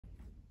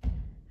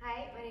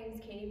name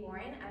is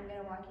Boren. I'm going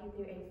to walk you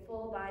through a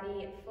full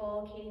body,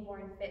 full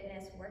Boren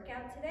fitness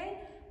workout today.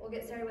 We'll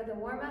get started with a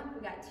warm-up.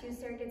 We got 2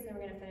 circuits and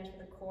we're going to finish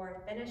with a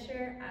core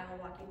finisher. I will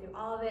walk you through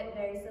all of it.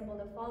 Very simple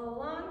to follow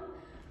along.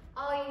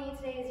 All you need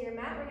today is your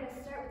mat. We're going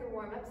to start with a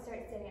warm-up.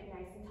 Start standing up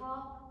nice and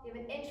tall. You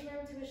have an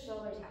inchworm to a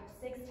shoulder tap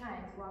 6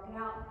 times. Walk it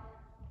out.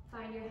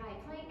 Find your high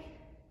plank.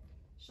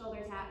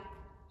 Shoulder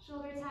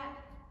tap,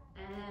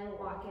 and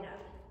walk it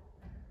up.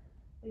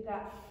 We've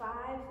got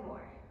 5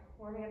 more.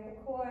 Warming up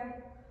the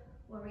core,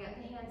 warming up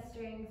the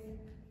hamstrings.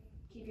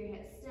 Keep your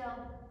hips still,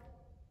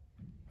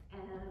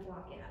 and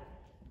walk it up.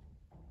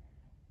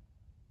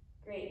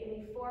 Great, give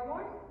me 4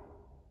 more.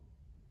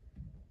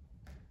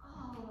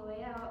 All the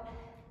way out.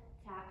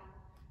 Tap,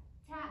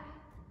 tap,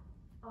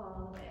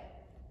 all the way up.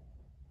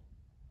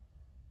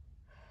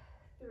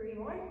 3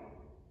 more.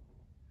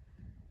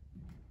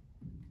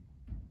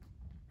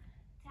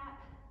 Tap,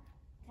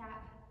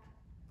 tap.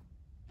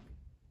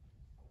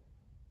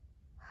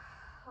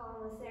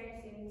 Almost there,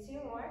 just giving 2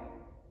 more.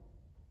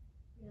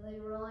 Really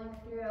rolling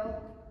through,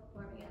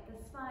 warming up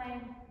the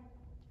spine.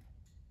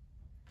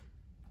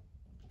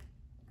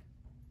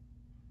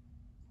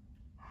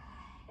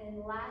 And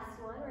last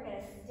one, we're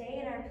going to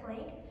stay in our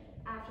plank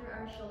after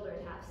our shoulder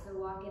taps. So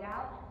walk it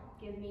out,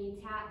 give me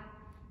tap,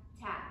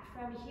 tap.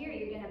 From here,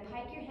 you're going to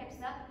pike your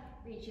hips up,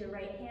 reach your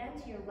right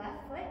hand to your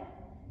left foot,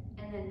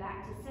 and then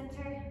back to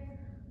center,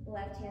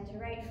 left hand to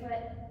right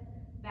foot,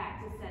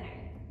 back to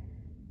center.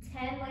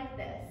 10 like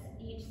this,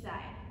 each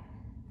side.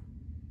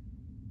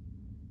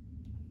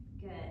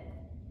 Good.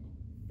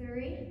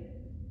 3.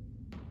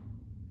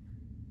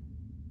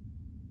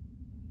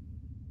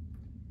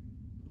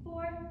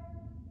 4.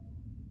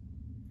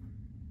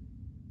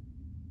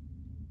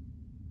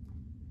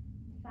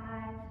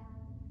 5.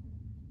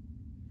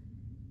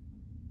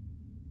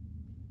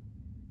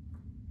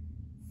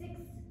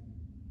 6.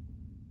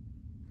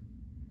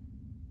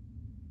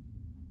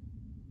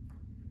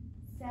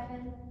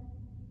 7.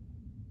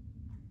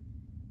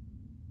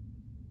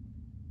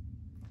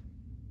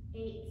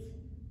 8.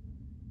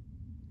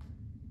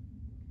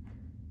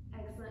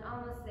 Excellent,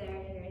 almost there.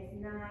 Here's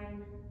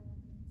 9.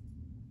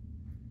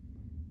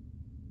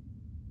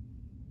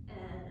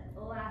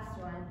 And last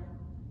one.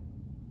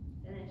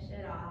 Finish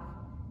it off.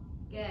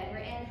 Good, we're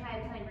in high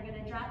plank. We're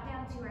gonna drop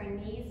down to our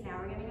knees now.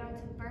 We're gonna go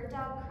into bird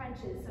dog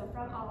crunches. So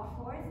from all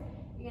fours,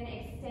 you're gonna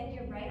extend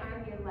your right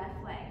arm to your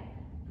left leg.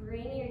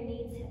 Bring your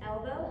knee to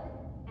elbow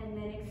and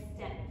then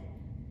extend.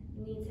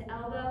 Knee to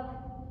elbow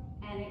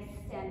and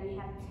extend. We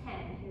have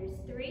 10. Here's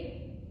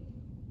 3,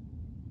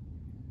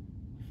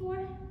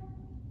 4,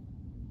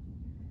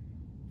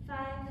 5,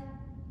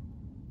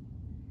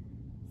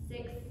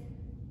 6,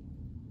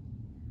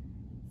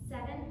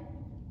 7,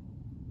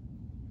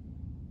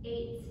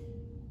 8,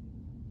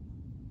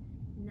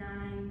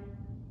 9,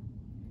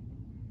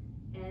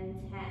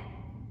 and 10.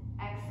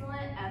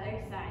 Excellent.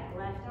 Other side.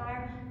 Left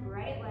arm,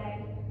 right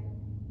leg,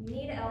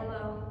 knee to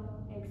elbow,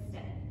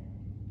 extend.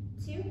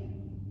 2,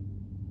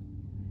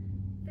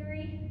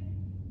 3,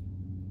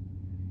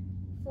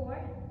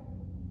 4,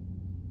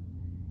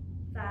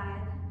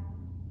 5,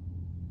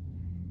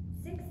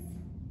 6,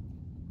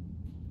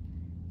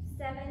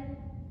 7,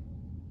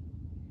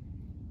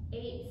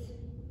 8,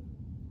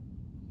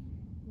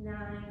 9,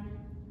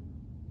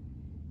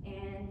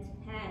 and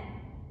 10.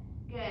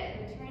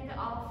 Good. Return to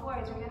all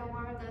fours. We're going to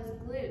warm up those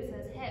glutes,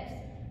 those hips.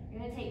 We're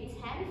going to take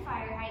 10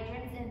 fire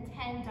hydrants and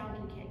 10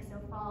 donkey kicks. So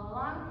follow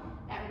along.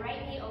 That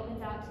right knee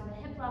opens out to the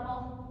hip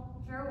level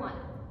for 1,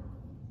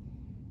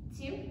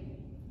 2,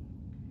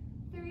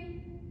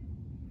 3,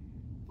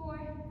 4,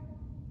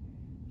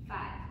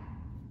 5,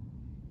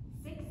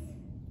 6,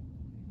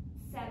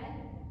 7,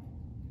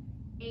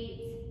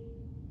 8,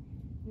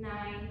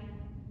 9,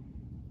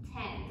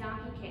 10.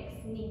 Donkey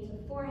kicks. Knee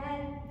to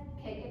forehead.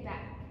 Kick it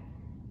back.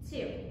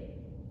 2,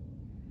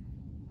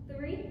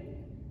 3,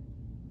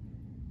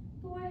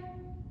 4,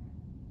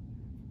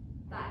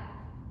 5,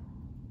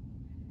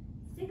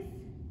 6,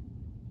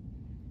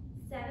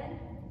 7,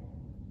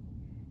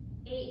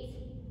 8,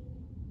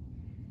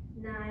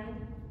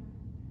 9,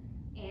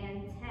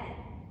 and 10.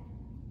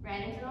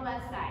 Right into the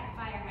left side.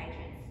 Fire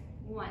hydrants.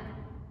 1,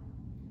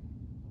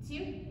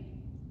 2,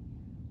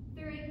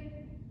 3,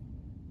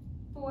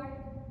 4,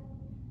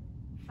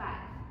 5,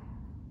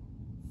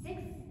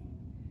 6,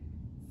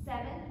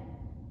 7,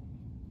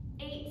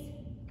 8,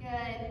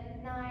 good,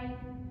 9,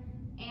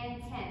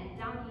 and 10.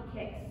 Donkey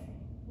kicks.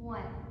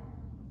 1,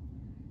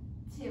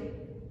 2,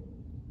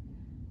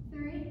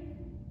 3,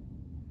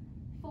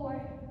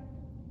 4,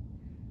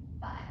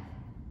 5,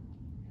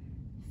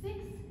 6,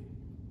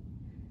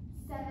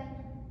 7,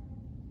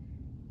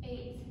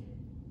 8,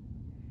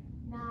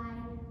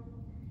 9,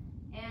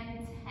 and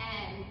 10.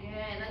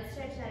 Good. Let's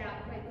stretch that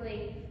out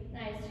quickly.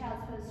 Nice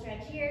child's pose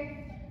stretch here.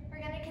 We're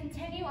going to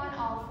continue on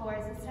all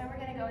fours. This time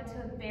we're going to go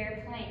into a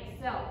bear plank.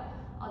 So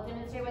I'll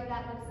demonstrate what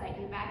that looks like.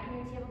 You're back in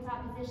your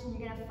tabletop position.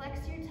 You're going to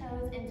flex your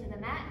toes into the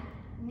mat.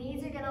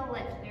 Knees are going to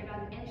lift. They're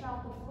about an inch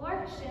off the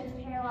floor. Shins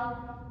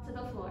parallel to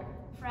the floor.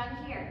 From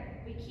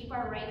here, we keep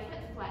our right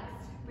foot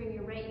flexed. Bring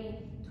your right knee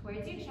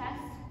towards your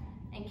chest.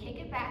 and kick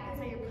it back as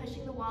though you're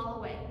pushing the wall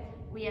away.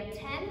 We have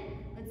 10.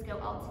 Let's go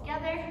all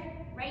together.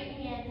 Right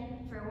knee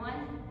in for 1,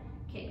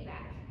 kick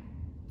back.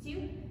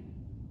 2,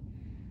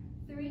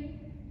 3,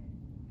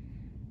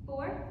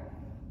 4,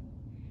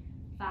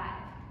 5,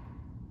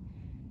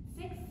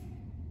 6,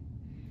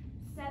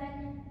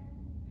 7,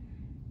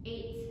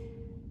 8,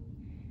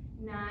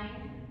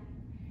 9,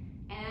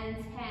 and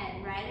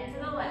 10. Right into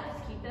the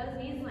left. Keep those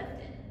knees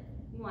lifted.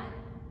 1,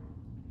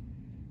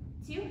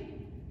 2,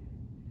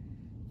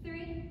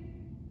 3,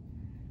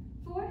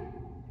 4,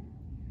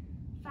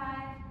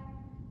 5,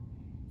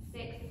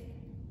 6,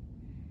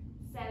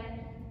 7,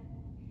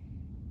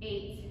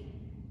 8,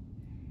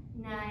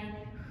 9,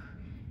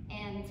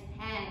 and 10.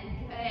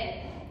 Good.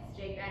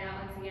 Straight that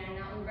out once again.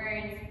 That one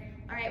burns.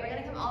 All right, we're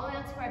going to come all the way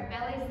onto our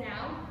bellies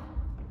now.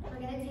 We're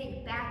going to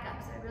take back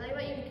up. So I really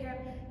want you to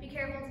be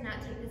careful to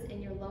not take this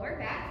in your lower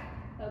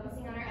back.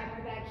 Focusing on our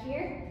upper back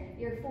here.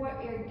 Your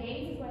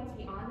gaze is going to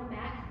be on the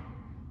mat.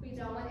 We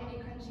don't want any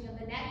crunching of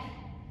the neck.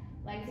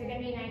 Legs are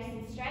going to be nice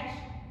and stretched.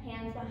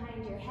 Hands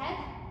behind your head.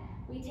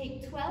 We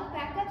take 12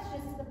 back ups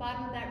just to the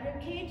bottom of that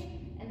rib cage,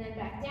 and then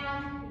back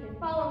down. You can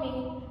follow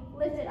me.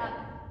 Lift it up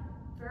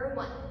for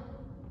 1,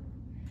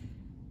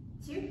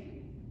 2,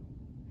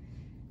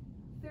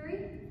 3,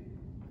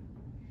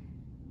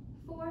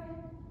 4,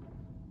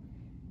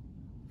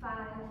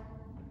 5,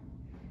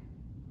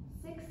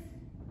 6,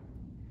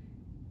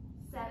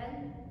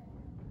 7,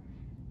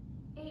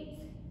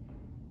 8,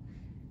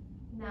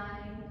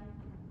 9,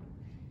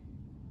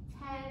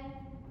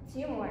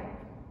 10, 2 more,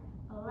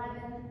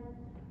 11,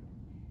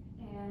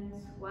 and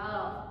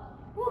 12.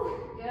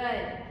 Whew,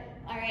 good.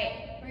 All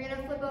right, we're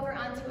gonna flip over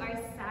onto our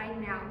side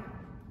now.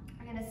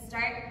 We're gonna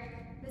start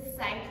the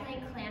side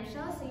plank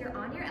clamshell, so you're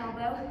on your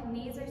elbow,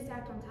 knees are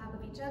stacked on top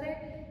of each other,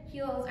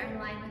 heels are in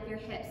line with your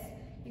hips.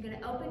 You're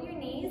gonna open your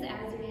knees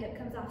as your hip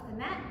comes off the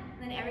mat,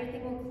 and then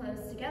everything will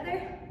close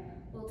together.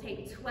 We'll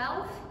take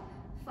 12,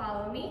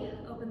 follow me,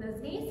 open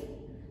those knees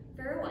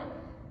for 1,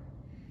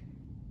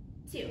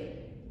 2,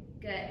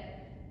 good,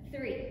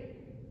 3,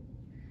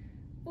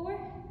 4,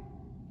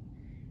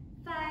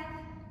 5,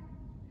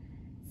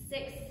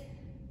 6,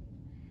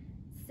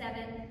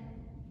 7,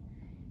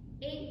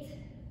 8,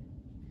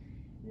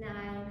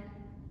 9,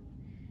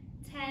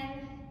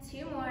 10,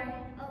 2 more,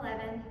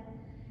 11,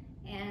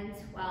 and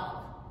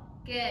 12.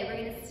 Good, we're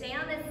gonna stay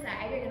on this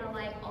side. You're gonna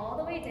lie all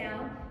the way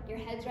down. Your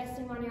head's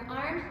resting on your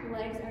arm,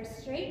 legs are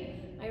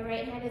straight. My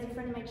right hand is in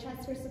front of my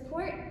chest for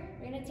support.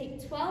 We're gonna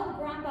take 12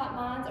 grand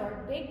battements,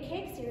 or big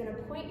kicks. You're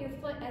gonna point your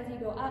foot as you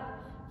go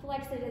up,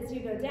 flex it as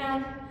you go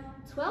down.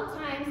 12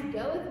 times,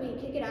 go with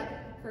me, kick it up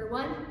for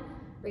 1,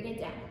 bring it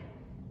down.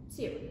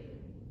 2,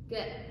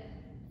 good.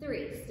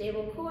 3,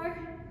 stable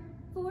core.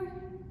 4,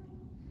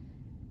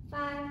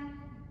 5,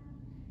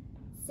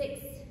 6,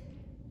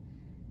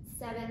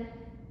 7,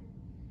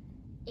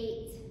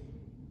 8,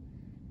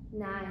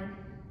 9,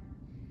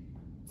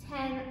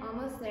 10,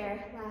 almost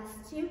there.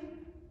 Last 2,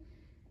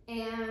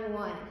 and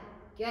 1.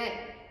 Good.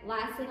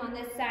 Last thing on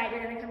this side,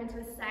 you're gonna come into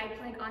a side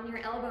plank on your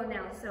elbow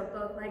now. So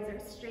both legs are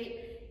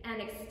straight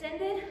and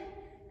extended.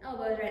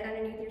 Elbows right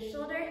underneath your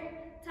shoulder.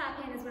 Top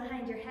hand is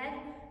behind your head.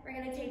 We're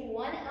gonna take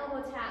 1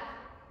 elbow tap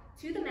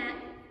to the mat,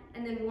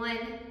 and then 1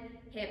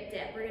 hip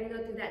dip. We're gonna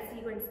go through that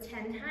sequence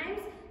 10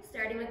 times,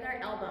 starting with our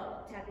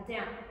elbow. Tap it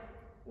down.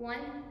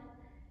 1,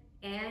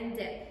 and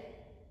dip.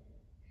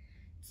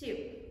 2.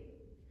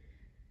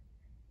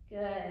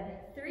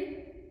 Good.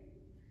 3,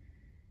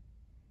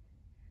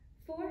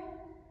 4,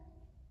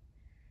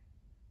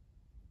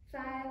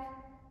 5,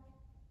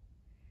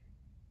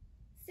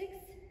 6,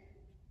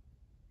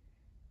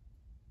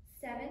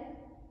 7,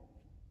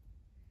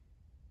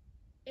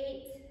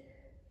 8,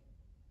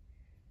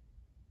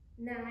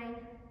 9,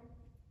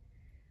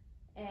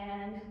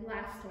 and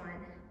last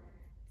one,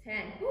 10.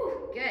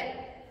 Whew, good.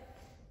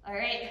 All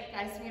right,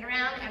 gotta swing it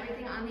around.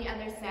 Everything on the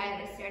other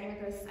side. We're starting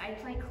with those side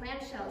plank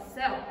clamshells.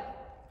 So,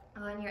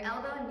 on your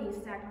elbow, knees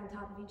stacked on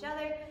top of each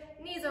other,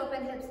 knees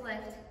open, hips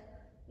lift.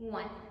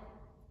 1,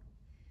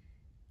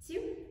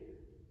 2,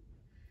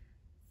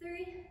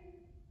 3,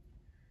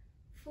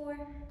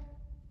 4,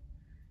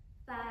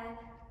 5,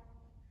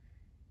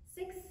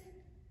 6,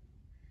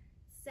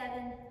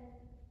 7,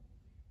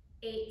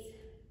 8,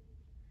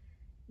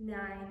 9,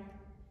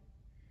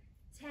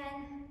 10.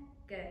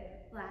 Good.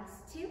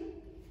 Last 2,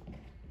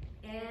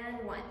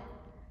 and 1.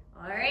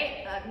 All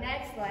right, up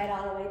next, slide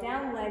all the way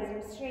down, legs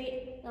are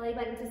straight, belly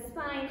button to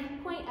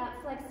spine, point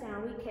up, flex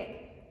down, we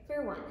kick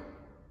for 1,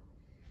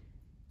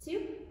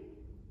 2,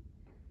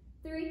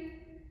 3,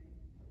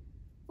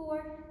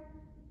 4,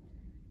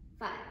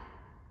 5,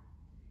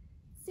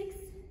 6,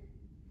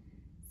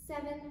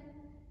 7,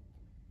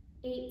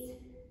 8,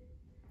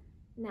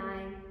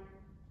 9,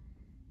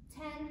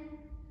 10,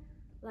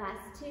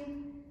 last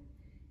 2,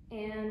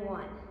 and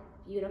 1.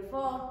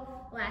 Beautiful.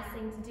 Last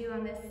thing to do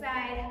on this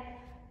side.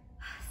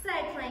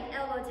 Side plank,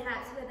 elbow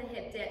taps with a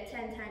hip dip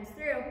 10 times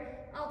through.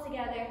 All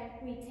together,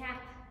 we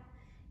tap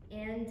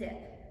and dip.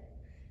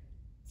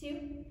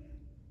 2,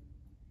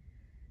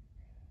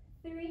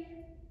 3,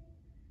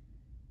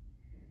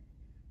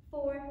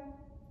 4,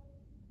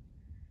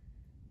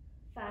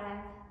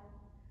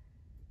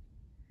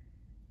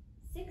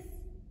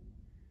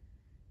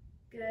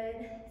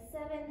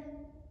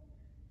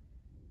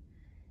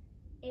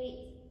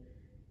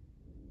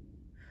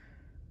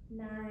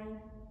 9,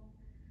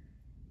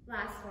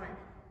 last one,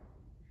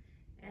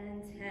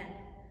 and 10.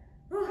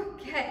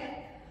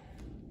 Okay.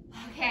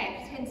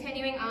 Okay,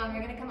 continuing on,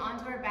 we're gonna come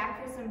onto our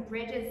back for some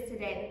bridges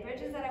today. The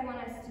bridges that I want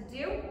us to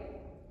do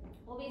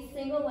will be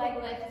single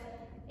leg lift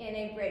in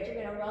a bridge.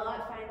 You're gonna roll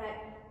out, find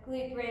that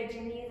glute bridge,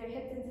 your knees are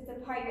hip distance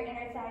apart, your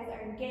inner thighs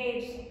are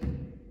engaged,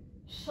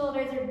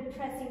 shoulders are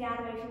pressing down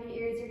away from your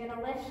ears. You're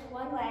gonna lift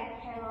one leg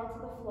parallel to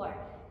the floor.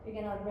 You're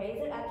gonna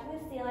raise it up to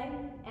the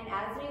ceiling, and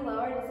as we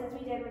lower, just as we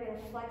did, we're gonna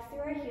flex through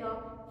our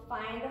heel,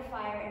 find the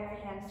fire in our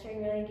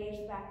hamstring, really engage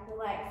the back of the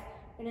legs.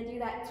 We're gonna do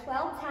that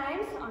 12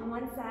 times on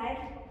one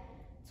side,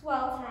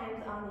 12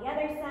 times on the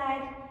other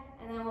side,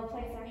 and then we'll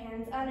place our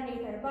hands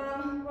underneath our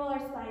bum, roll our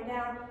spine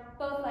down,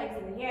 both legs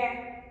in the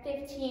air,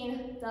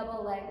 15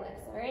 double leg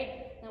lifts, all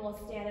right? Then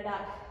we'll stand it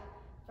up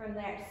from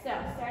there. So,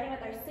 starting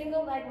with our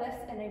single leg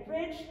lifts in a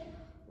bridge,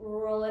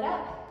 roll it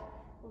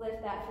up,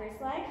 lift that first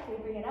leg, we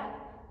bring it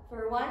up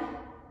for 1,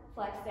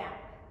 flex down,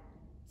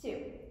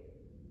 2,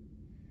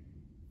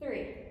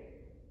 3,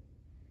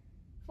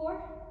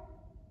 4,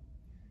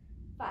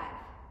 5,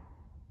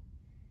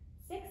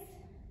 6,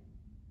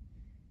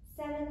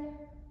 7,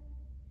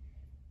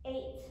 8,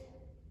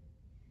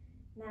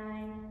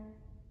 9,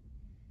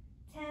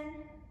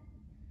 10,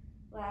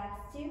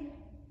 last 2,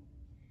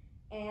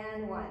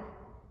 and 1.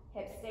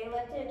 Hips stay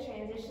lifted,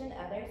 transition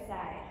other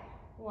side.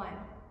 1,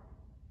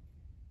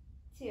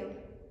 2,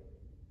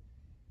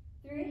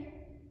 3,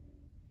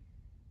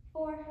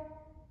 4,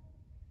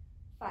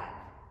 5,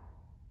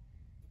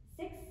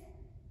 6,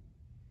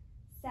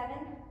 7,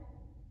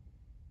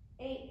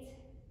 8,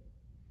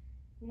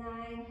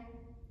 9,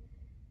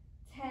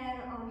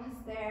 10,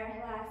 almost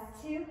there,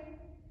 last 2,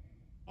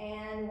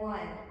 and 1.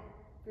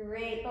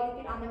 Great, both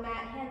get on the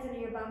mat, hands under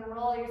your bum,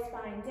 roll your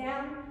spine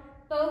down,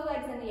 both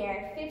legs in the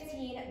air,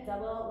 15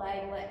 double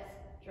leg lifts.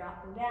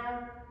 Drop them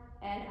down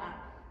and up.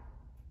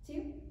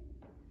 2,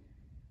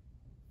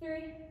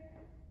 3,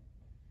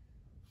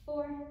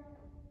 4,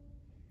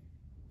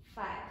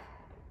 5,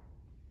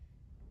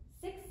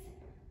 6,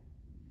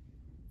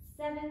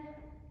 7,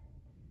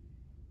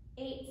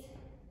 8,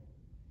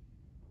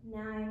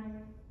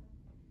 9,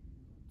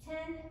 10,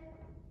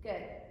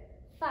 good.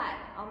 5,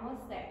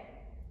 almost there.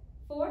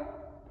 4,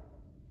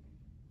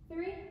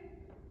 3,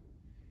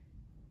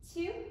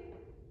 2,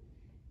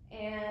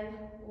 and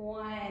 1.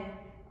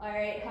 All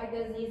right, hug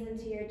those knees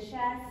into your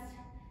chest.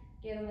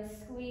 Give them a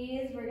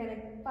squeeze. We're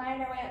gonna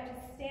find our way up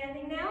to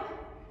standing now.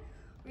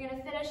 We're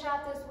gonna finish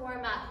off this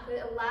warm up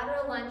with a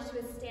lateral lunge to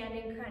a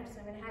standing crunch. So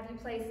I'm gonna have you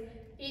place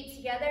feet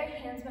together,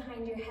 hands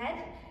behind your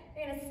head.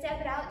 You're gonna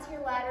step it out to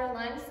your lateral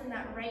lunge, send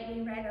that right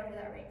knee right over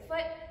that right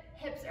foot.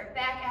 Hips are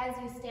back as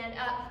you stand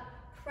up.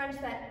 Crunch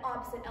that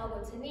opposite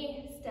elbow to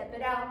knee, step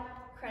it out,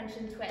 crunch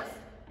and twist.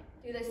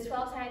 Do this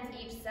 12 times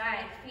each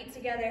side. Feet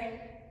together,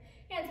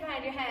 hands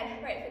behind your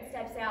head, right foot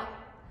steps out.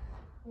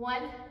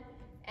 1,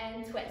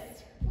 and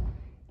twist.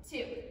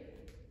 2,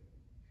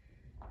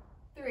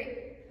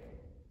 3,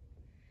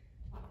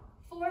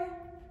 4,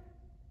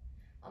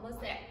 almost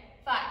there.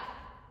 5,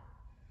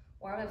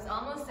 warm-up's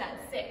almost done.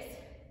 6,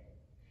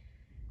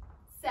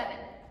 7,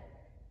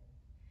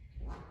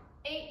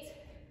 8,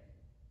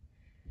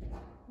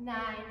 9,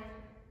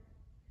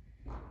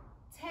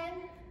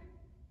 10,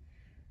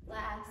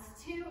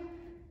 last 2,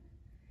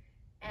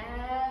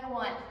 and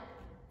 1.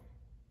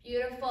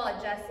 Beautiful,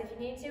 adjust if you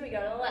need to. We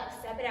go to the left,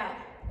 step it out.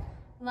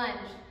 Lunge,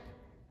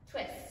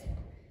 twist.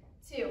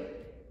 2,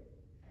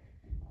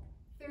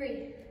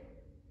 3,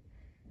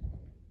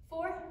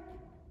 4,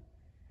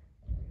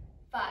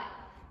 5,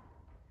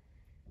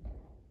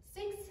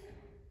 6,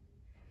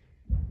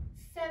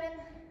 7,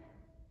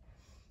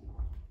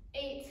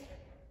 8,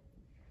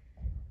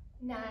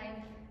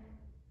 9,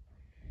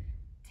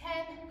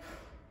 10,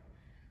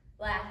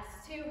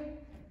 last 2,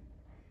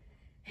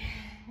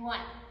 1.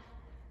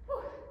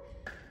 Whew.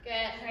 Good,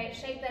 all right,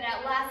 shake that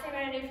out. Last thing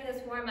we're gonna do for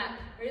this warm up,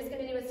 we're just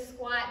gonna do a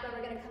squat, but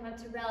we're gonna come up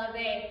to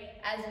releve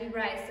as we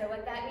rise. So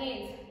what that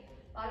means,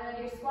 bottom of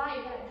your squat,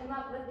 you're gonna come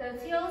up with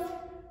those heels,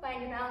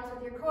 find your balance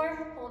with your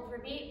core, hold for a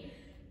beat,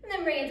 and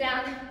then bring it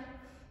down.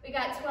 We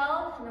got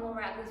 12, and then we'll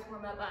wrap this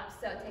warm up up.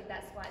 So take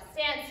that squat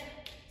stance,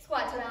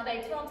 squat to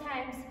releve 12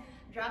 times,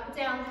 drop it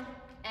down,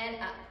 and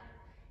up.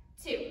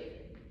 2,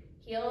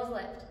 heels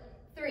lift.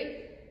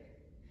 3,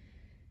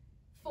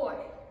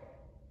 4,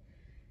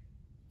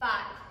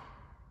 5,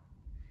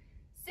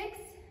 6,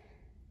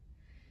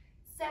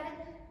 7,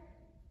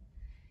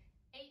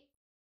 8.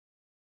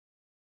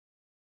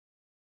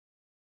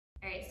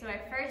 All right, so our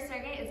first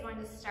circuit is going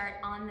to start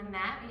on the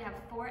mat. We have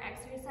 4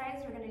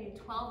 exercises. We're going to do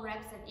 12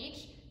 reps of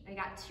each. We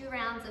got 2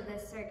 rounds of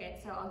this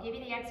circuit. So I'll give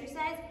you the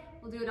exercise,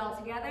 we'll do it all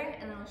together,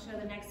 and then I'll show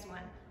the next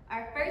one.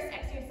 Our first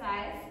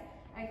exercise,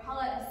 I call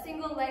it a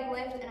single leg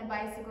lift and a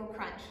bicycle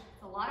crunch.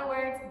 It's a lot of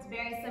words, it's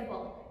very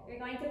simple. You're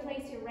going to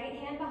place your right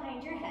hand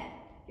behind your head.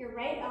 Your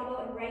right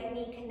elbow and right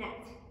knee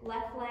connect.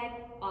 Left leg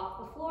off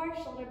the floor,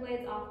 shoulder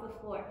blades off the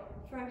floor.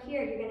 From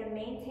here, you're going to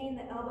maintain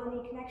the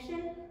elbow-knee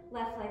connection.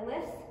 Left leg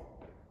lifts,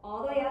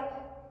 all the way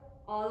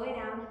up, all the way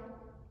down,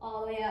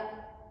 all the way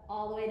up,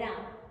 all the way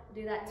down.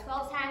 We'll do that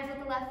 12 times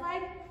with the left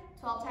leg,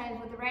 12 times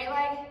with the right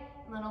leg,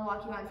 and then I'll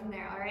walk you on from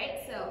there, all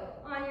right? So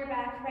on your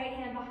back, right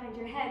hand behind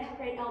your head,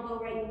 right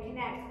elbow, right knee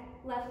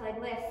connect, left leg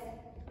lifts.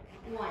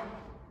 1,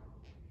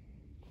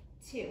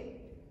 2,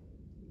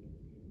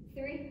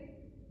 3,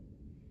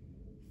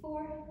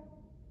 4,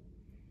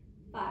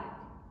 5,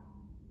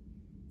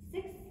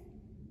 6,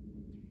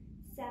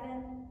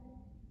 7,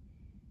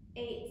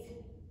 8,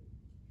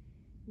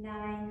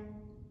 9,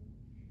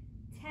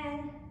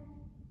 10,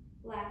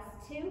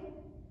 last 2,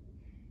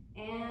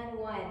 and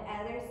 1.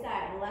 Other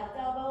side, left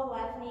elbow,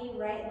 left knee,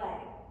 right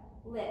leg.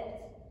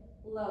 Lift,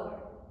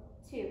 lower.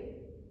 2,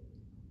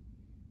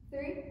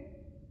 3,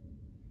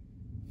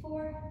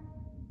 4,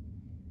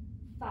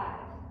 5,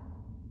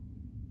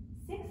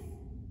 6,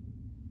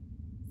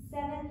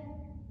 7,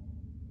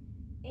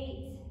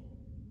 8,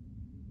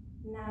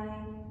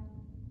 9,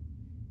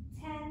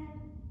 10,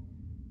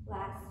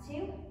 last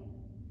 2,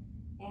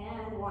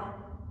 and 1.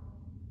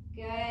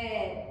 Good,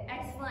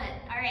 excellent.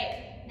 All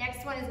right,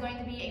 next one is going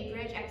to be a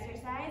bridge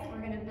exercise.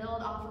 We're going to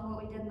build off of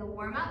what we did in the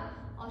warm-up.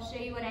 I'll show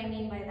you what I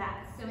mean by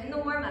that. So in the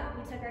warm-up,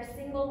 we took our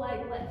single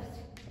leg lift.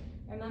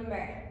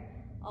 Remember,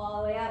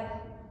 all the way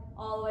up,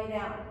 all the way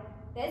down.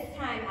 This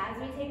time, as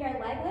we take our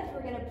leg lift,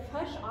 we're going to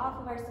push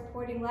off of our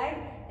supporting leg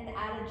and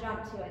add a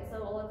jump to it. So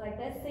it will look like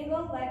this,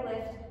 single leg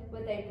lift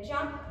with a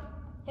jump,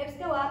 hips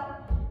go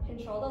up,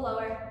 control the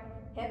lower,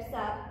 hips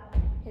up,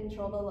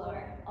 control the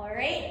lower. All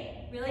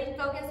right, really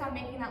focus on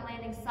making that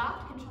landing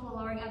soft, control the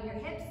lowering of your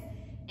hips.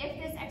 If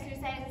this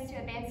exercise is too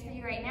advanced for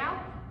you right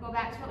now, go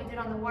back to what we did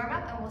on the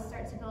warm-up and we'll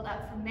start to build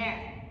up from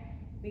there.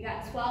 We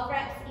got 12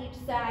 reps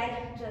each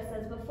side, just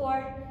as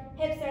before.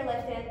 Hips are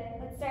lifted.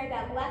 Let's start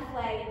that left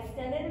leg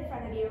extended in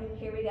front of you.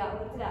 Here we go,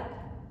 lift it up.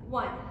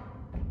 1,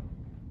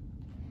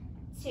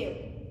 2,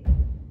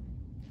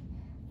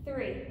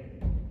 3,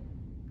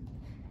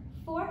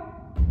 4,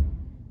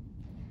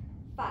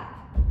 5,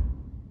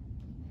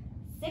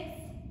 6,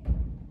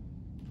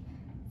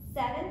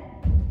 7,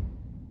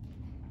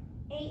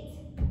 8,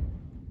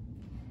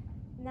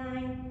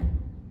 9,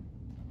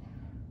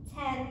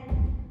 10,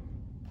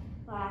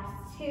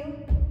 last 2,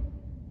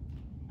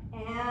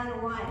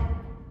 and 1.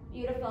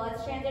 Beautiful,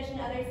 let's transition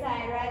to other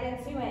side, right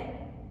into it.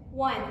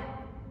 1,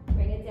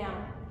 bring it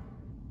down.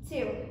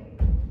 2,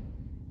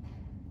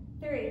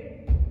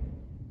 3,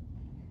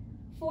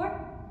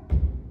 4,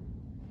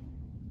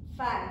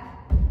 5,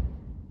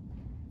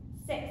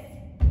 6,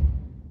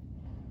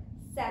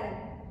 7,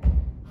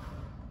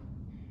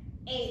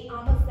 8,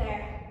 almost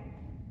there.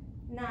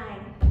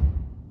 9,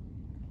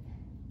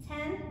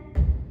 10,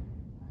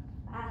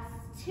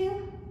 last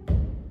 2,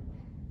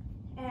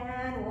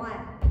 and 1.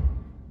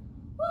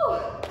 Whew,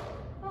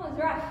 that was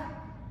rough.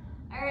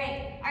 All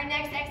right, our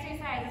next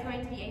exercise is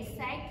going to be a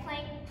side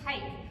plank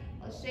pike.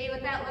 I'll show you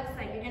what that looks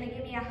like. You're going to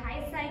give me a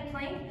high side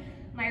plank.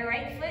 My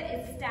right foot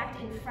is stacked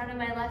in front of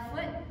my left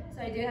foot,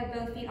 so I do have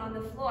both feet on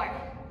the floor.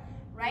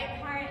 Right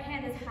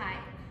hand is high.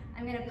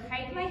 I'm going to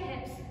pike my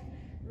hips,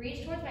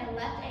 reach towards my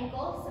left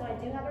ankle, so I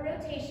do have a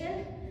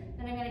rotation.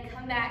 Then I'm going to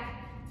come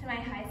back to my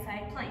high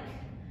side plank.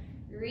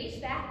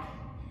 Reach back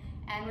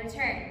and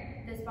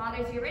return. If this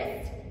bothers your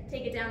wrist,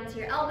 take it down to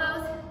your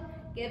elbows.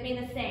 Give me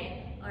the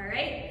same, all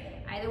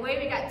right? Either way,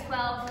 we got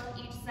 12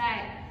 each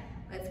side.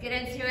 Let's get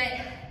into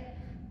it.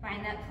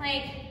 Find that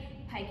plank,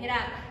 pike it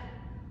up.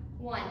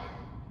 1,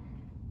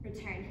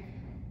 return.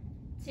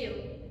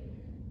 2,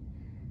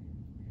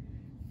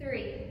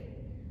 3,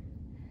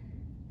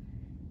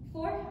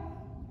 4,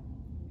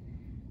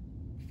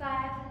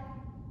 5,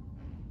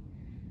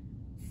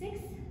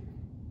 6,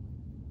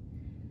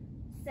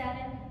 7,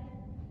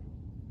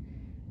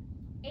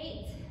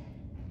 8,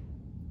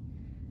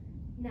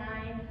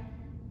 9,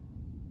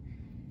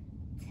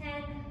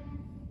 10,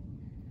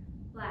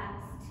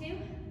 last 2,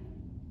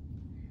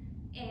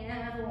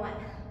 and 1.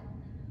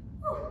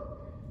 Whew.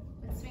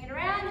 Let's swing it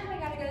around. We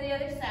gotta go to the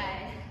other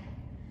side.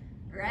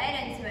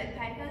 Right into it.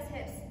 Pike those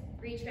hips.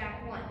 Reach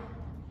back. 1.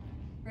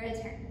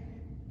 Return.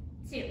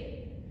 2,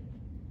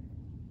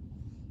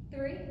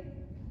 3,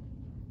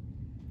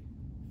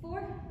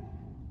 4,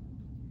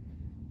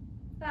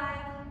 5,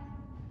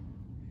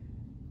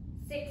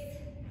 6,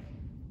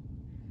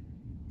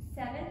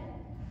 7,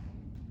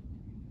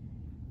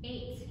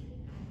 8,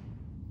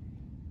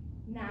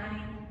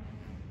 9,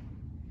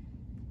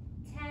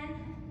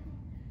 10,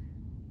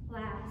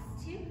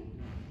 last 2,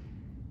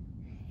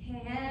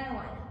 and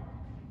 1.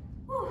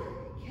 Whew,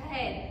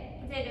 good.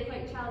 We did a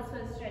quick child's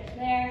pose stretch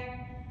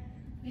there.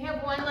 We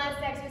have one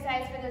last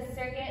exercise for this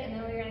circuit, and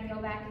then we're going to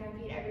go back and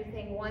repeat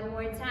everything one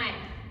more time.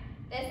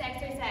 This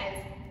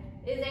exercise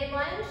is a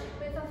lunge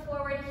with a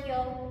forward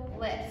heel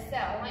lift. So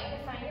I want you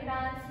to find your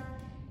balance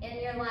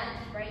in your lunge.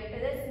 Right for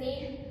this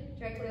knee,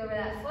 directly over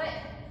that foot,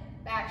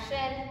 back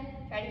shin,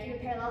 try to keep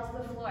it parallel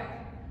to the floor.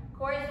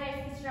 Core is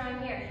nice and strong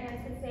here.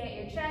 Hands can stay at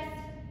your chest,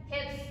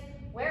 hips,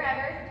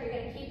 wherever. You're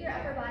going to keep your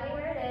upper body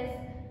where it is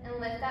and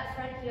lift that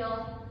front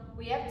heel.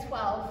 We have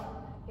 12.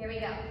 Here we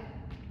go.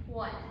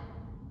 1,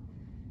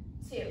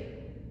 2,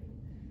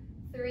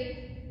 3,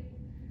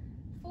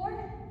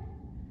 4,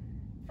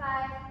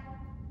 5,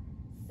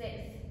 6,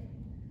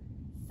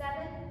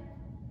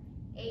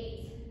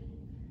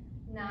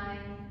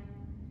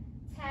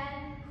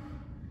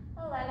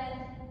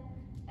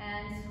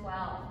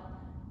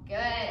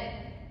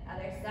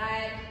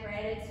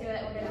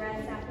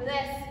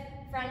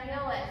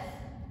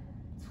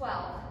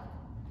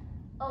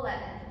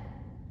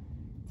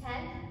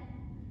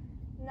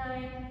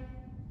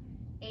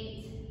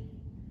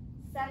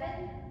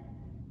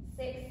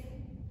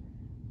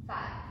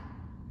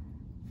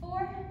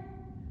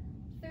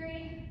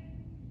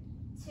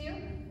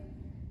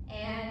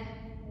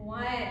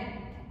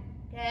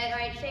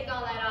 shake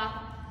all that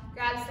off,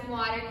 grab some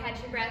water,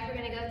 catch your breath. We're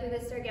gonna go through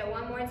this circuit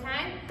one more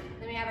time,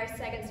 then we have our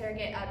second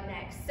circuit up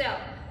next. So,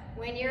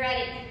 when you're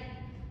ready,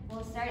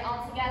 we'll start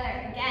all together.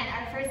 Again,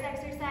 our first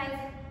exercise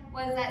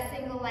was that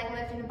single leg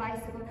lift and a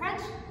bicycle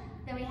crunch.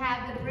 Then we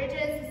have the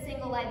bridges, the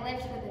single leg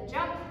lift with a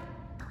jump,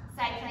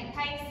 side plank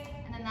pikes,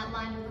 and then that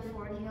lunge with a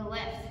forward heel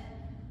lift.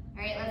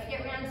 All right, let's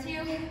get round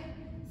two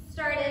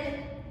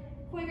started.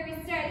 Quicker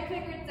we start, the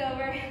quicker it's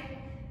over.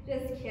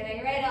 Just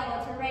kidding. Right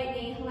elbow to right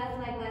knee, left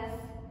leg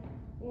lifts.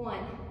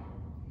 1,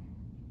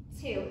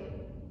 2,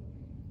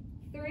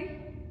 3,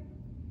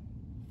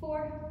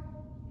 4,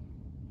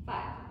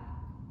 5,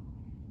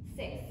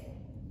 6,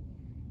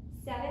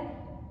 7,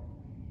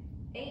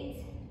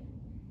 8,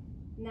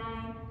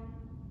 9,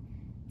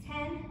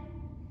 10.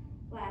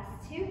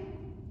 Last 2.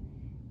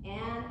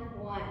 And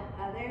 1.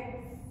 Other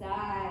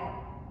side.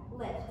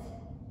 Lift.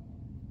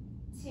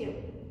 2,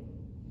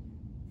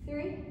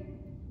 3,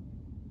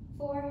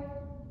 4,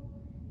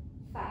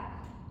 5,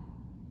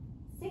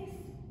 6,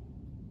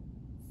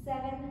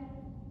 7,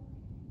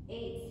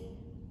 8,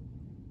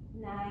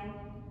 9,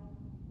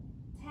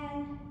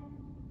 10,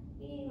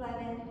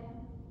 11,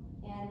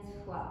 and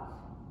 12.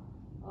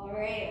 All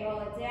right,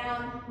 roll it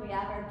down. We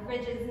have our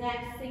bridges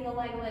next. Single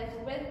leg lift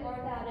with or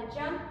without a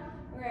jump,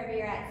 wherever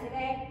you're at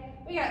today.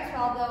 We got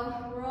 12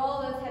 though.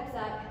 Roll those hips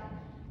up.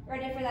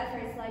 Ready for that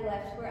first leg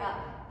lift. We're up.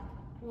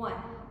 1,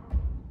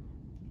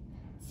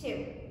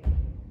 2,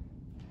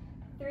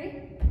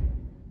 3,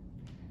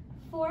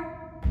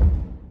 4,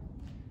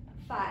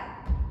 5,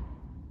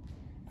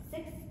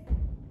 6,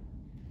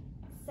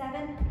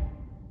 7,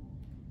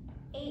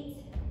 8,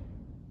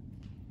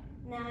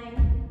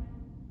 9,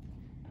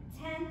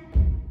 10.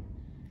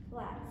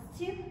 Last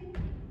 2,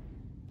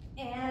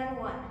 and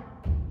 1.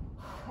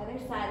 Other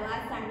side,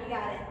 last time, you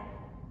got it.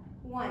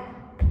 1,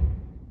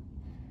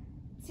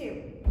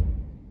 2,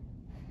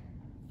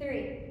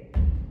 3,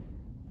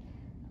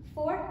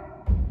 4,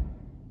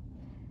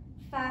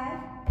 5,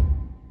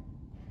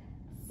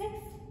 6,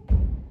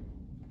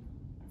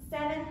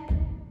 7,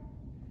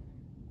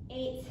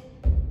 8,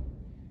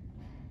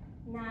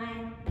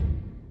 9,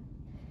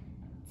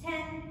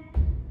 10.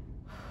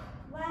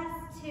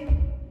 Last 2,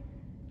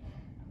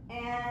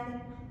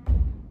 and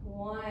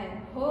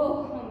 1.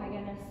 Oh my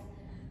goodness.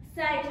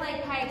 Side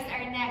plank pikes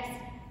are next.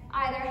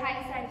 Either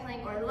high side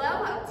plank or low,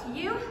 up to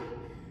you.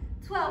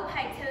 12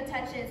 pike toe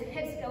touches,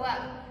 hips go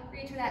up.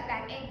 Reach for that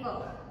back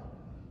ankle.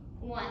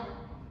 1,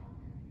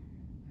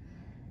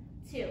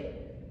 2,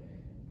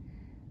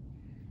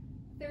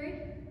 3,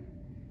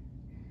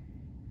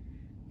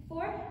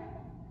 4,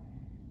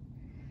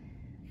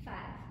 5,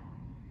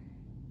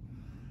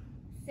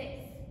 6,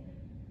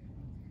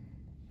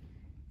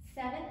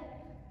 7,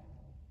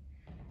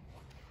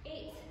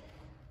 8,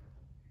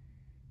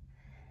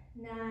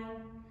 9,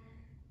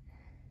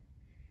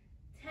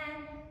 10.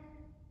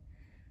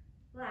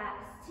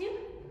 Last 2,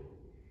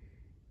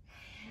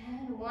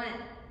 and 1.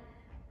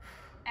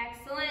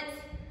 Excellent.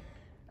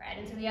 Right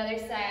into the other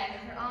side.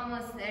 We're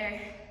almost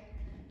there.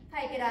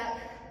 Pike it up.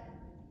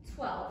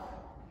 12,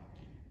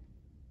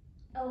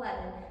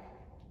 11,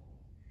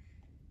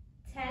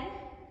 10,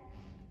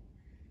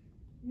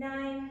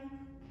 9,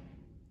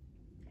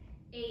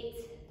 8,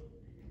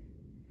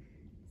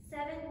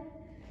 7,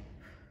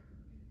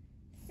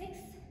 6,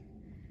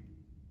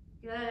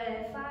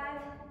 good,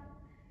 5,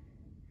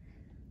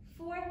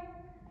 4,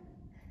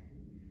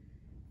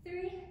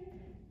 3,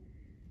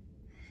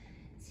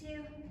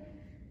 2,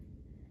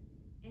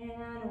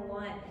 and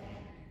 1.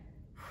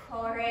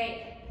 All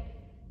right,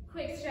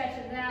 quick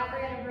stretches out.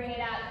 We're gonna bring it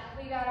up.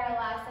 We got our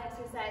last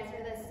exercise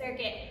for this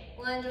circuit.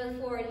 Lunge with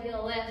forward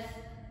heel lifts.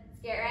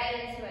 Let's get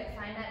right into it.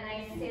 Find that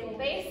nice stable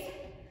base.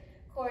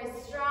 Core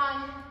is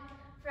strong.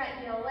 Front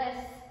heel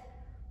lifts.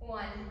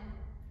 1,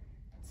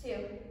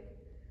 2,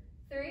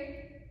 3,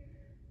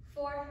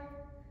 4,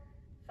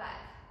 5,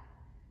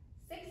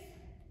 6,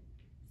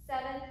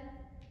 7,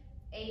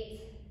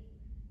 8,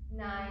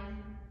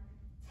 9,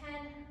 10,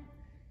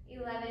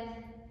 11,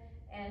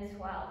 and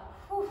 12.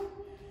 Whew.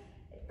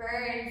 It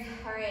burns.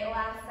 All right,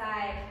 last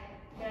side.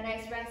 Get a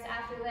nice rest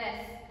after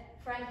this.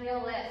 Front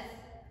heel lifts.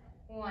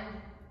 1,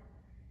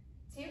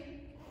 2,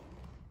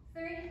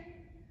 3,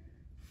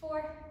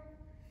 4,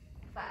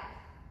 5,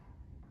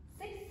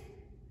 6,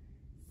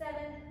 7,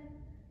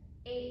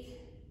 8,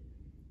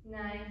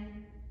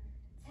 9,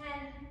 10,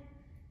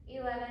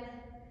 11,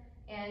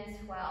 and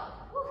 12.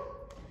 Whew.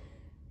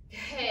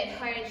 Good.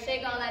 All right,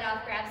 shake all that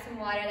off, grab some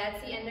water. That's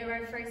the end of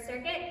our first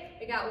circuit.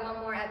 We got one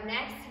more up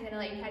next. I'm gonna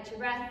let you catch your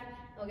breath.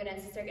 We'll get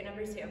into circuit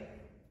number 2.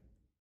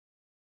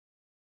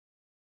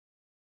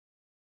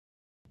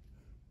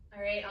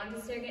 All right, on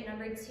to circuit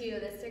number 2.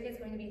 This circuit's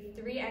going to be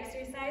 3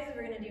 exercises.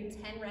 We're gonna do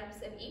 10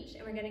 reps of each,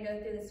 and we're gonna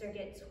go through the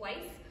circuit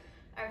twice.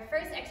 Our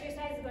first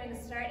exercise is going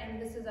to start,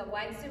 and this is a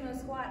wide sumo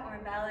squat, or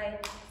in ballet,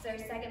 it's our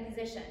second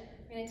position.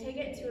 I'm gonna take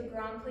it to a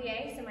grand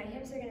plie, so my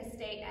hips are gonna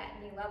stay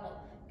at knee level.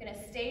 I'm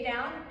gonna stay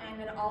down, and I'm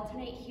gonna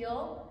alternate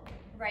heel,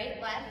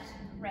 right, left,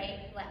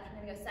 right, left.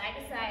 I'm gonna go side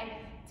to side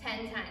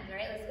 10 times, all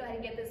right? Let's go ahead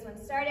and get this one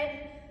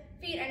started.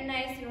 feet are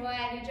nice and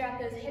wide. We drop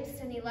those hips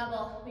to knee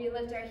level. We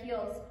lift our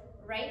heels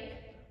right,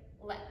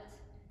 left.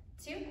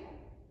 2,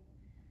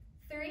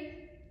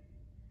 3,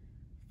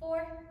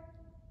 4,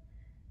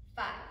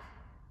 5,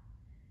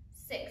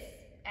 6.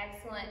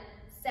 Excellent.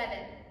 7,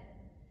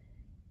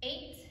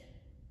 8,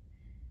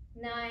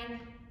 9,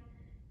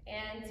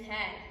 and 10.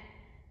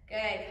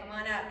 Good. Come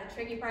on up. The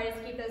tricky part is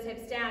to keep those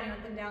hips down. You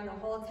want them down the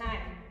whole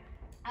time.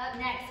 Up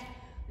next,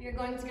 we are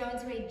going to go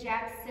into a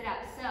jack sit-up.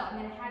 So I'm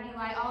going to have you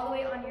lie all the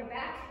way on your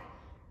back.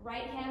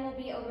 Right hand will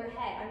be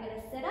overhead. I'm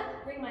going to sit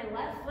up, bring my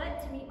left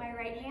foot to meet my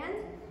right hand,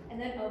 and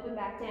then open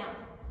back down.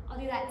 I'll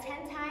do that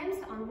 10 times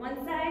on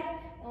one side,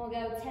 and we'll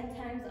go 10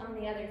 times on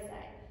the other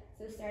side.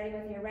 So starting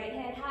with your right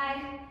hand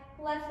high,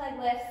 left leg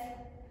lifts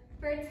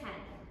for 10,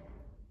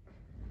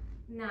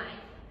 9,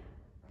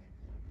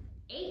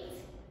 8,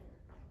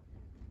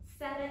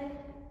 7,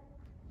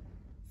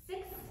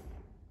 6,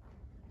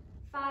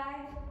 5,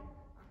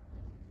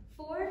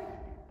 4,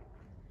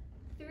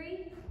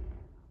 3,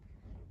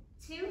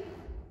 2,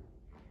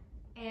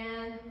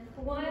 and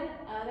 1.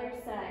 Other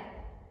side.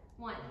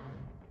 1,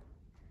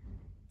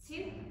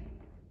 2,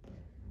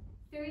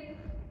 3,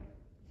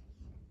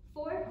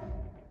 4,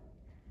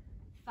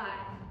 5,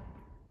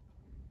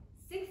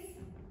 6,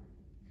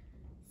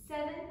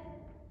 7,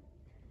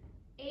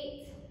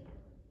 8,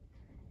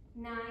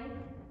 9,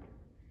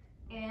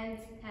 and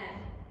 10.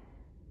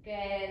 Good.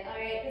 All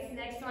right, this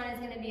next one is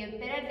going to be a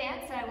bit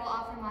advanced, so I will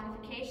offer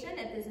modification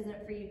if this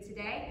isn't for you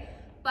today.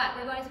 But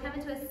we're going to come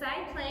into a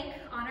side plank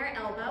on our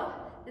elbow.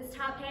 This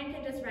top hand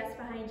can just rest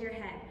behind your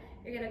head.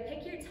 You're going to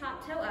pick your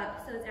top toe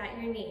up so it's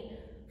at your knee.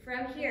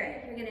 From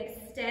here, you're going to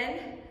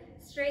extend,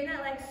 straighten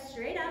that leg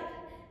straight up,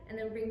 and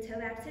then bring toe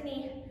back to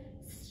knee,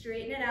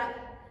 straighten it up,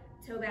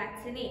 toe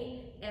back to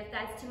knee. If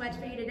that's too much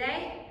for you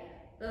today,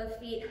 both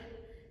feet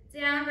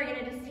down. We're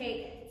going to just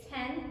take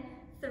 10,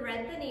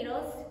 thread the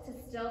needles to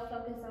still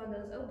focus on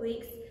those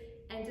obliques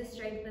and to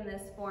strengthen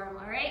this form,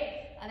 all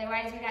right?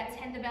 Otherwise, we got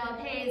 10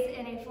 développés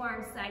in a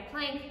form side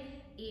plank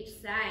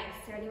each side.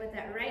 Starting with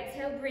that right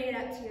toe, bring it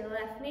up to your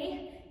left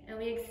knee, and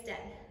we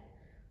extend.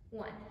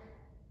 1,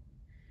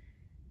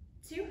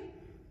 2,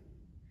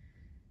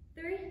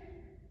 3,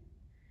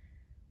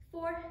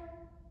 4,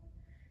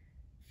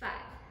 5,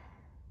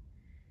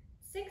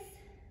 6,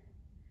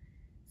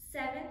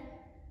 7,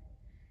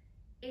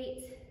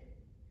 8,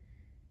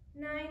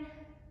 9,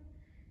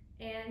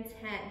 and 10.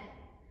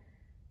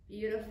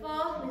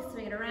 Beautiful. We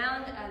swing it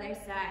around, other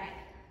side.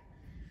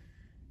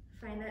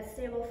 Find that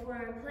stable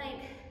forearm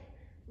plank.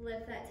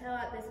 Lift that toe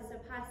up. This is a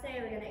passe.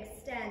 We're going to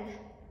extend.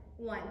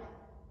 1,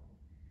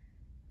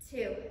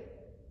 2,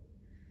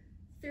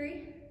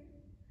 3,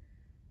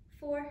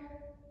 4,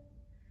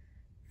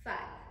 5,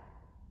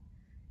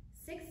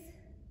 6,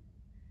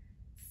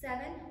 7,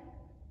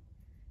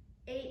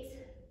 8,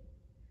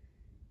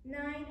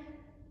 9,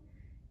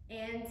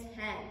 and 10.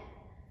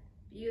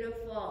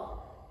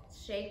 Beautiful.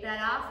 Shake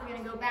that off. We're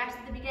going to go back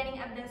to the beginning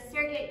of this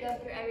circuit, go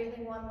through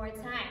everything one more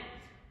time.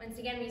 Once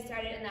again, we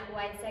started in that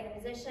wide second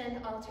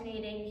position,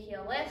 alternating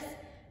heel lifts.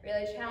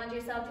 Really challenge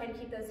yourself, try to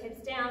keep those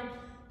hips down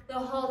the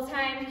whole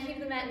time, keep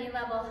them at knee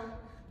level.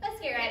 Let's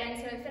get right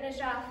into it. Finish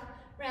off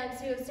round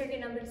 2 of circuit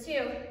number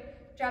 2.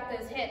 Drop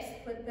those hips,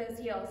 lift those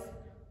heels.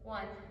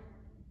 1,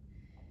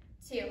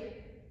 2,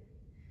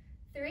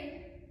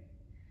 3,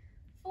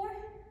 4,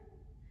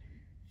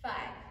 5,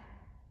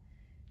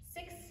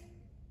 6,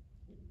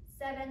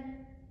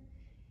 7,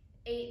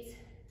 8,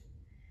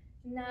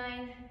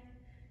 9,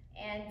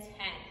 and 10.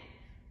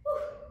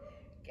 Whew.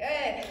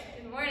 Good.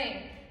 Good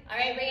morning. All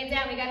right, bring it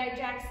down. We got our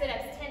jack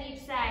sit-ups, 10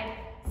 each side.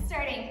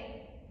 Starting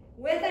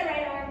with our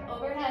right arm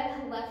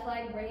overhead, left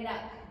leg, bring it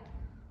up.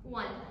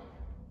 1,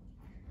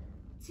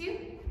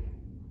 2,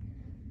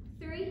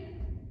 3,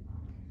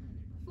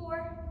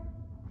 4,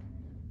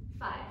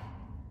 5,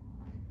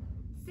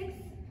 6,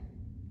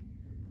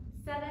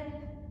 7,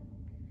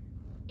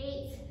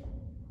 8,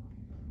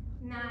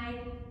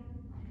 9,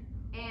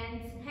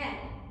 and 10.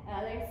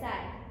 Other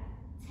side.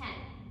 10,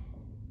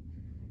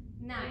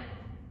 9,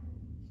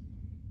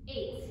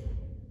 8,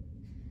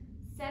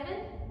 7,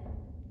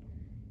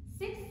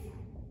 6,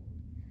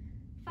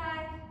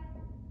 5,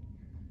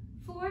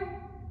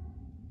 4,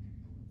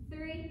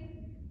 3,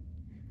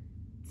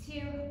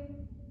 2,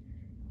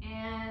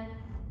 and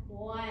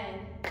 1.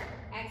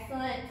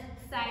 Excellent.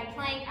 Side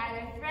plank,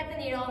 either thread the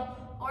needle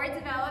or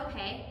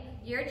développé.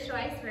 Your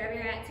choice, wherever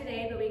you're at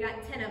today, but we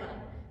got 10 of them.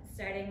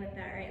 Starting with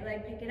that right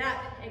leg, pick it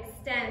up,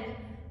 extend,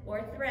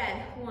 or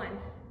thread. 1,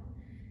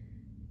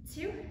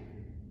 2,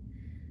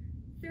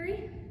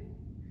 3,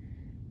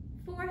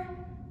 4,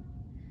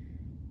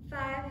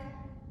 5,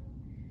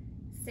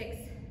 6,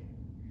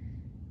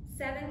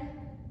 7,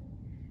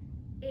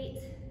 8,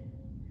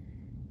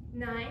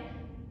 9,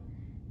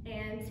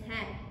 and 10.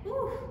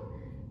 Whew.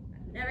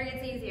 Never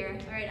gets easier.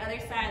 All right, other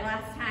side,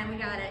 last time, we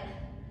got it.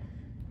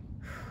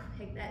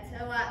 Pick that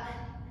toe up,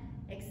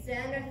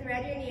 extend or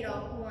thread your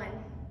needle. 1,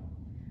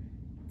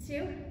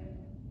 2,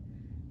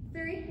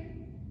 3,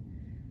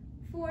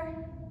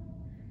 4,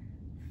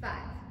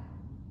 5,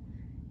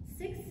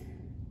 6,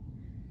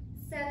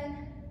 7,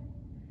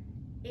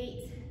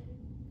 8,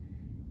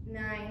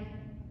 9,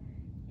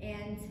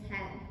 and 10.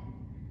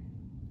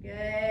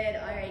 Good.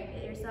 All right,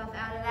 get yourself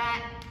out of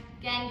that.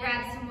 Again,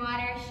 grab some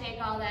water, shake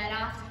all that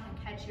off,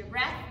 and catch your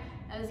breath.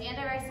 That was the end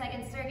of our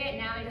second circuit.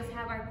 Now we just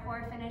have our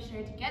core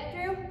finisher to get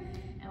through,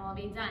 and we'll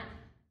be done.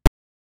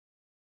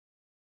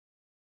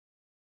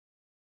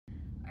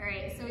 All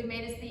right, so we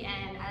made it to the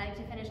end. I like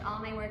to finish all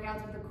my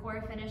workouts with a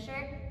core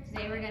finisher.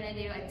 Today we're gonna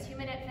do a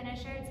 2-minute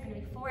finisher. It's gonna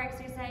be 4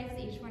 exercises,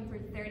 each one for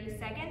 30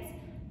 seconds.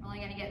 We're only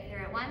gonna get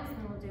through it once, and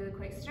then we'll do a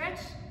quick stretch,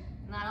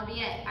 and that'll be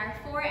it. Our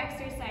 4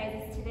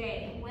 exercises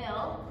today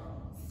will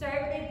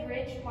start with a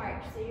bridge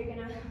march. So you're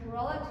gonna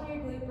roll up to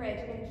your glute bridge.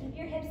 You're gonna keep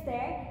your hips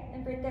there,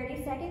 and for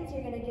 30 seconds,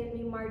 you're gonna give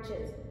me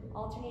marches,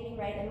 alternating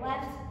right and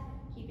left,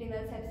 keeping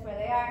those hips where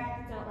they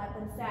are, don't let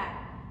them sag.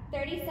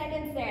 30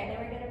 seconds there, then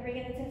we're gonna bring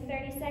it into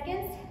 30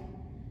 seconds.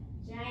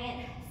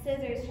 Giant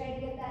scissors, try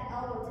to get that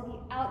elbow to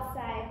the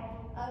outside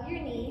of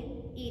your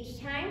knee each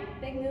time.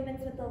 Big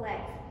movements with the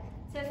legs.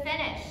 To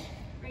finish,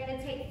 we're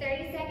gonna take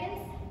 30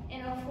 seconds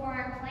in a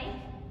forearm plank.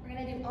 We're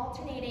gonna do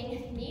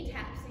alternating knee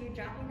taps. So you're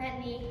dropping that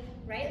knee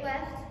right,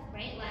 left,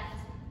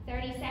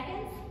 30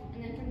 seconds.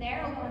 And then from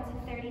there, we'll go into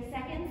 30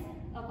 seconds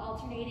of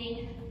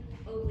alternating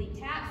oblique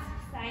taps,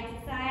 side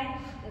to side.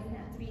 Doesn't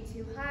have to be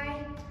too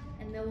high.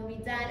 And then we'll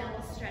be done and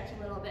we'll stretch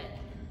a little bit.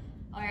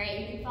 All right,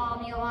 you can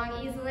follow me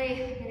along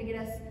easily. I'm gonna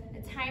get us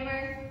a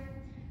timer.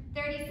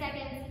 30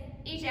 seconds,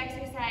 each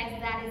exercise,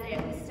 that is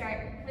it. We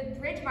start with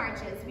bridge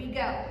marches. We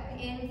go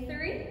in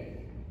 3,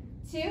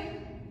 2,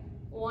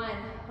 1.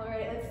 All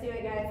right, let's do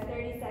it, guys.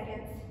 30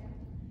 seconds.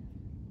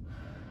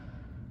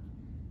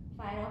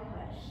 Final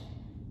push.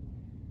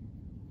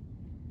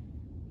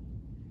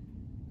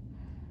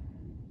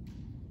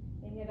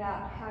 Think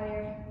about how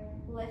you're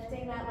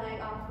lifting that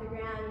leg off the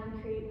ground. You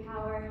can create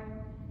power,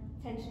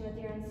 tension with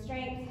your own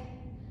strength.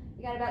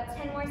 We got about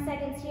 10 more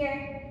seconds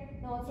here.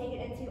 Then we'll take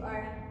it into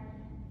our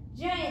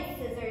giant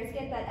scissors.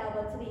 Get that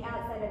elbow to the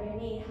outside of your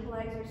knee.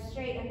 Legs are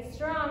straight and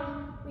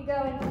strong. We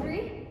go in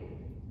 3,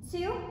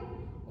 2,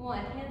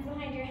 1. Hands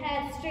behind your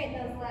head. Straighten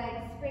those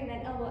legs. Bring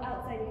that elbow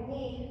outside your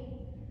knee.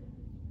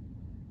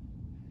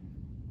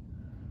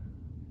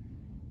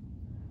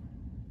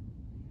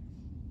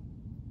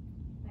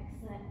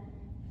 Excellent.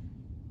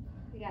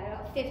 We got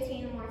about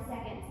 15 more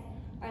seconds.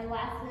 Our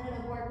last minute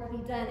of work will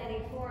be done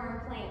in a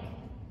forearm plank.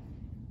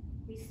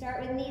 We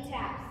start with knee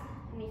taps,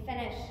 and we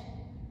finish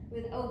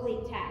with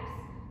oblique taps.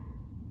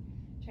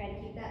 Try to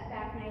keep that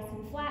back nice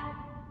and flat.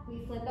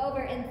 We flip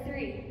over in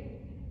 3,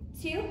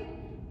 2,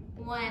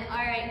 1. All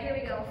right, here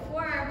we go.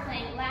 Forearm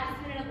plank,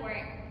 last minute of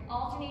work.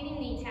 Alternating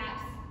knee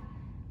taps.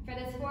 For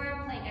this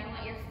forearm plank, I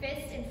want your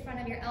fist in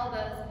front of your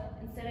elbows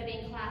instead of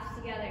being clasped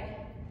together.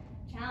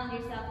 Challenge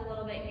yourself a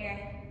little bit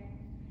here.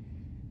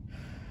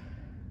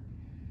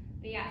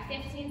 We got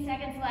 15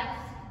 seconds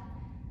left.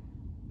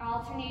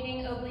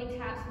 Alternating oblique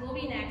taps will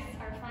be next,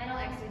 our final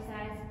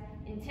exercise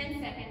in 10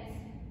 seconds.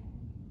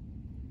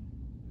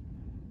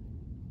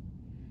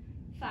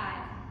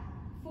 5,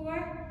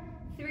 4,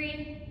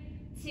 3,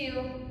 2,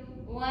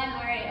 1.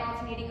 All right,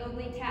 alternating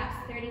oblique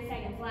taps, 30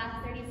 seconds.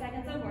 Last 30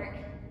 seconds of work.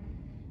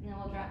 And then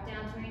we'll drop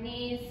down to our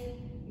knees,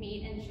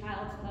 meet in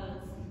child's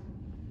pose.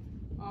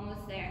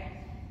 Almost there.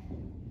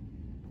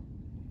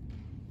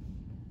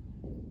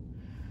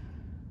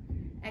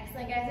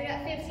 Excellent, guys. We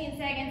got 15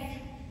 seconds.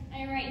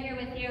 I'm right here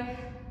with you.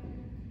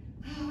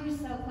 Oh, we're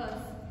so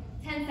close.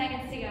 10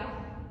 seconds to go.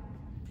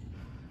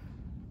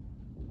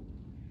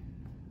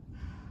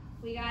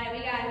 We got it,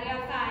 we got it. We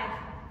got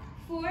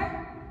 5,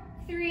 4,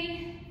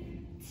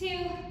 3, 2,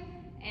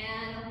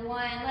 and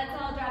 1.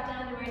 Let's all drop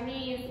down to our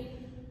knees.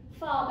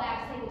 Fall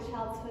back, take a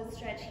child's pose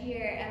stretch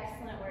here.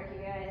 Excellent work,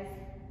 you guys.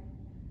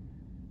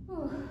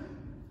 Whew.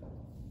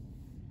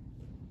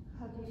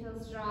 Hope you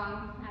feel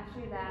strong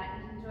after that.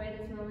 Enjoy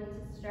this moment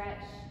to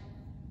stretch.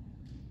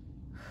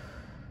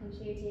 Make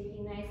sure you're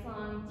taking nice,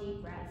 long,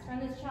 deep breaths.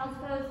 From this child's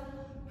pose,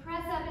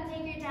 press up and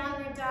take your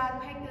downward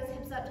dog. Peg those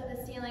hips up to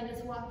the ceiling.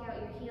 Just walk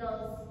out your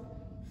heels.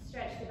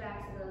 Stretch the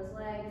backs of those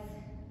legs.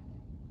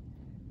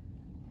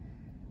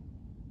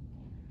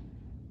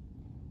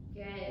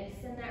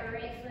 Good. Send that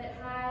right foot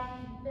high.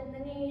 Bend the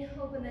knee,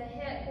 open the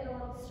hip, get a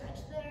little stretch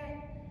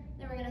there.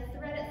 Then we're going to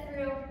thread it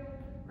through.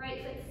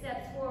 Right foot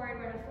steps forward.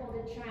 We're in a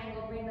folded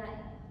triangle. Bring that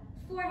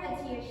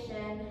forehead to your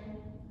shin.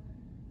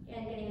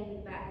 And getting into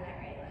the back of that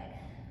right leg.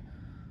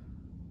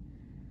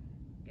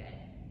 Good.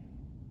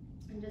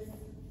 And just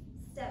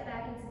step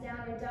back into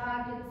downward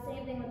dog. Do the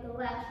same thing with the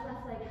left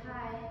leg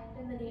high.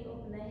 Bend the knee,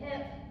 open the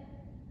hip.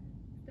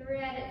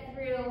 Thread it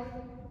through.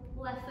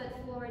 Left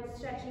foot forward,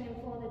 stretching and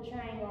folded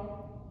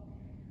triangle.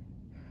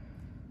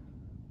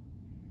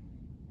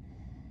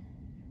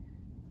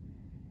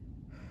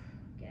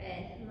 Good.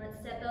 And let's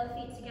step both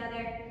feet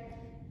together.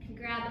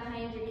 Grab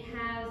behind your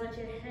calves. Let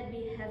your head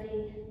be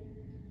heavy.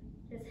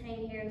 Just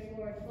hang here and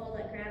forward fold.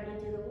 Let gravity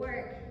do the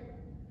work.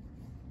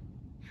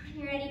 When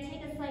you're ready,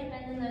 take a slight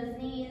bend in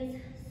those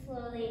knees.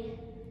 Slowly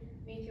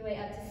make your way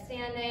up to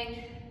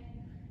standing.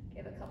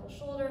 Give a couple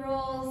shoulder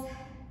rolls.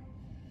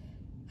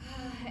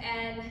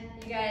 And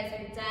you guys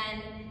are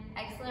done.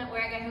 Excellent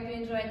work. I hope you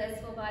enjoyed this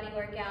full body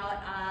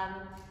workout.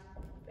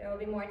 There will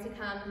be more to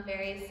come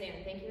very soon.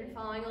 Thank you for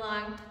following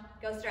along.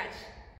 Go stretch.